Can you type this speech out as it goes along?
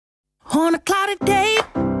On a cloudy day,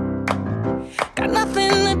 got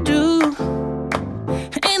nothing to do,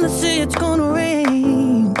 and they say it's gonna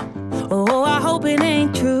rain. Oh, I hope it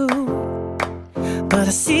ain't true, but I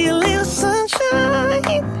see a little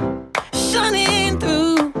sunshine shining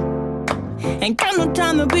through. Ain't got no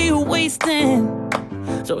time to be wasting,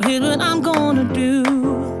 so here's what I'm gonna do.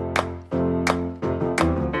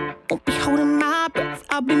 Won't be holding my breath,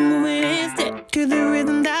 I'll be moving instead to the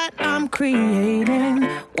rhythm that I'm creating.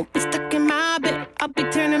 Won't be stuck in my bed, I'll be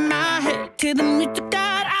turning my head to the music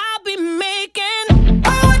that I'll be making.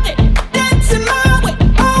 All day, dancing my way,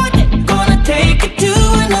 all day, gonna take it to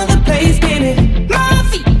another place, baby. My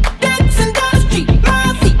feet, dancing down the street,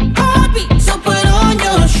 my feet, heartbeat, so put on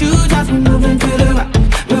your shoes. As we're moving to the right,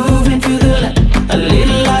 moving to the left, a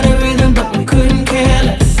little out of rhythm, but we couldn't care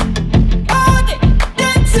less. All day,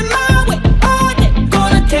 dancing my way, all day,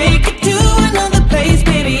 gonna take it to another place,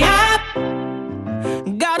 baby. I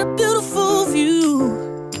got a beautiful